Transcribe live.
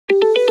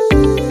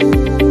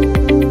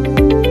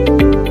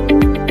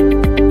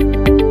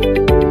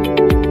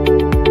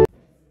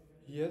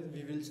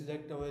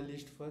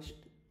first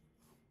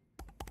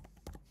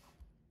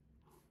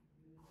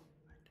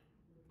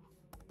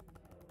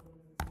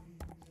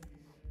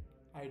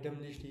item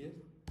list here.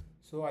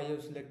 So I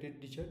have selected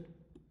t-shirt.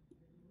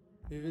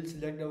 We will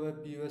select our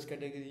POS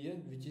category here,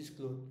 which is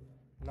cloth.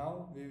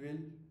 Now we will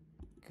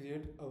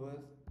create our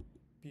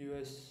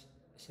POS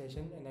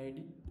session and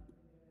ID.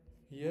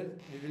 Here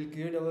we will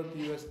create our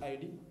POS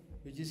ID,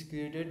 which is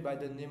created by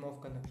the name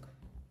of Kanak.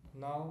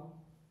 Now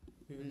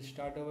we will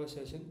start our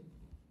session.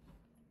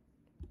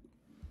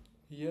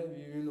 Here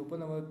we will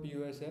open our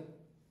POS app.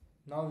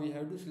 Now we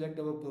have to select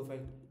our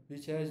profile,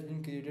 which has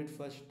been created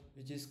first,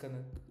 which is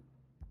Kanak.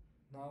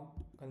 Now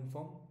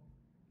confirm.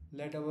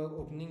 Let our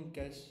opening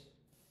cash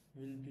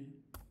will be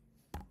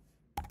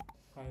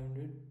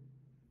 500.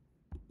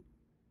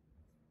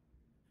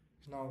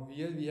 Now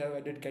here we have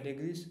added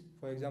categories,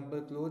 for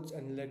example clothes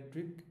and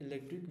electric,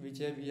 which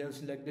we have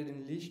selected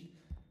in list.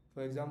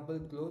 For example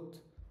clothes.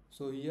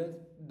 So here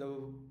the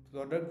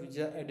product which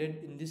are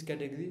added in this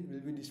category will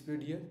be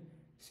displayed here.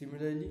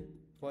 Similarly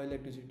for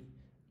electricity.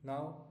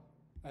 Now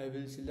I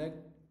will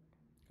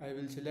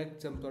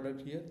select some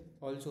product here.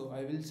 Also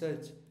I will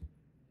search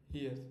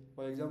here.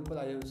 For example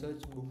I have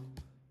searched book.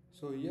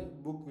 So here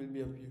book will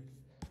be appeared.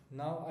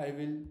 Now I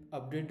will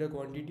update the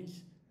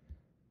quantities.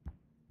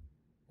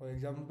 For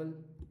example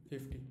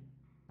 50.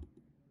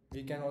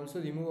 We can also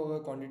remove our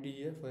quantity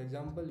here. For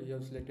example we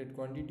have selected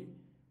quantity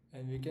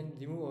and we can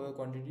remove our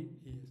quantity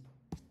here.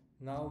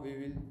 Now we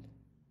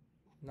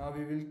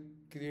will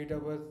create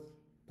our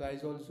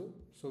price also,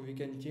 so we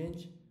can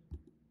change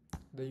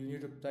the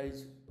unit of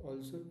price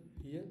also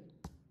here.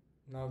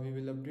 Now we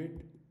will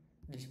update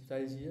this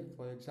price here.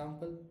 For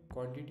example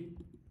quantity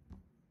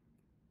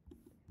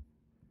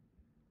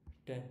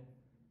 10.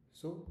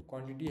 So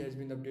quantity has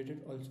been updated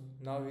also.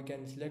 Now we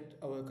can select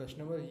our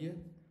customer here.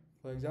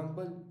 For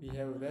example we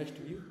have West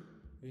View.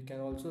 We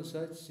can also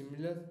search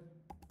similar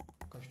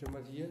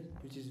customers here,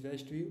 which is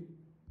West View.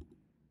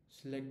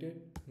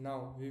 Selected.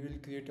 Now we will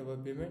create our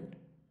payment.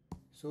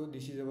 So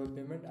this is our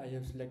payment. I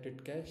have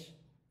selected cash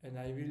and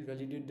I will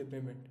validate the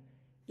payment.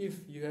 If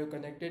you have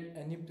connected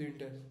any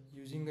printer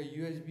using a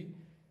USB,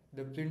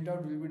 the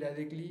printout will be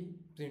directly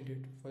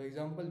printed. For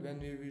example, when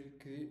we will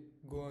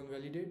go on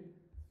validate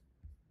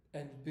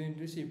and print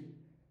receipt,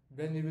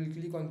 when we will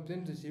click on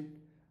print receipt,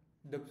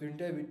 the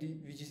printer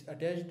which is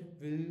attached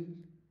will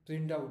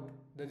print out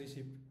the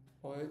receipt.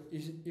 Or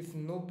if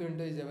no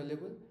printer is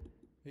available,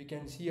 we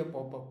can see a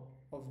pop-up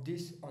of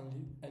this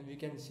only and we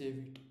can save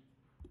it.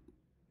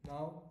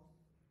 Now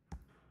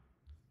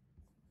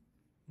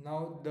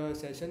the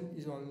session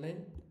is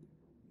online.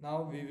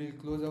 Now we will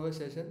close our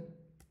session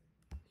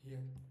here.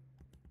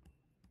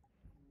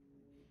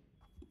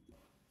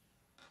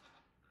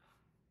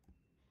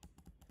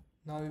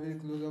 Now we will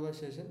close our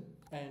session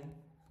and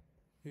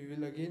we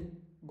will again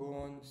go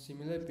on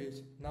similar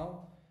page.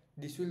 Now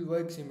this will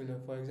work similar.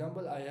 For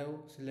example, I have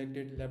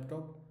selected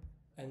laptop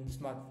and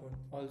smartphone.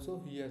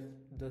 Also here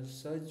the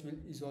search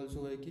is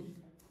also working.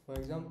 For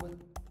example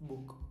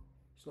book.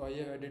 So I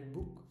have added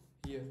book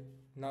here.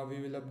 Now we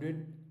will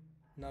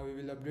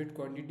update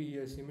quantity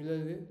here similar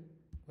way.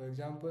 For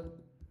example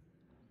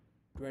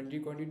 20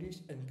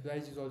 quantities, and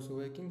price is also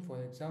working.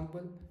 For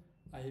example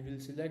I will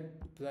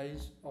select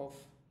price of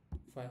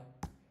 5.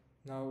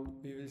 Now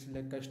we will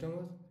select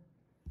customer,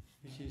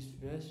 which is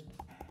West.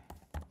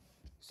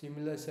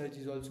 Similar search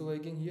is also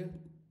working here.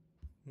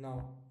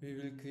 Now we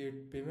will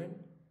create payment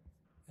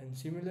and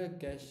similar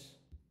cash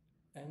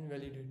and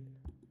validate.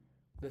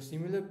 The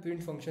similar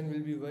print function will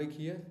be work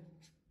here.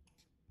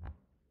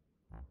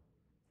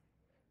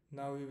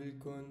 Now we will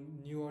go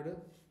on new order.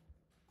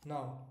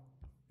 Now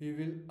we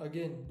will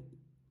again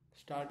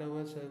start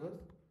our server.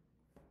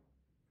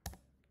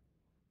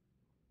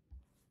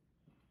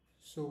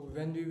 So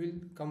when we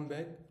will come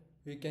back,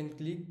 we can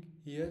click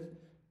here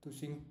to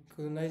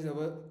synchronize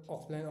our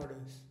offline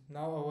orders.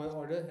 Now our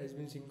order has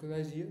been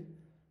synchronized here.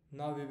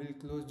 Now we will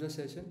close the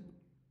session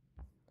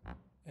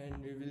and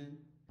we will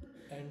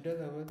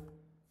enter our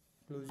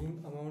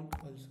closing amount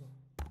also.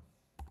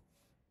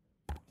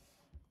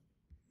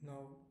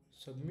 Now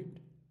submit.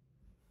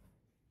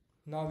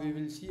 Now we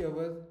will see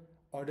our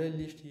order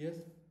list here.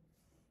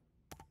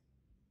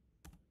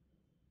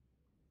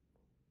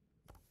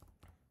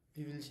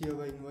 We will see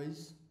our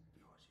invoice,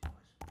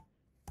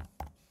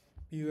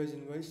 POS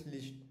invoice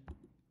list.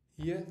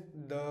 Here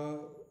the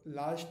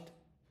last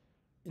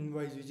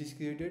invoice which is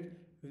created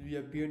will be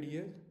appeared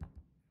here.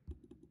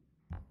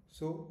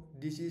 So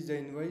this is the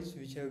invoice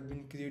which have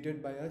been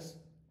created by us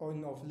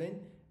on offline,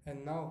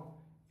 and now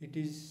it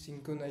is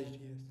synchronized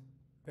here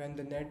when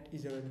the net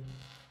is available.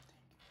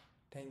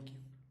 Thank you.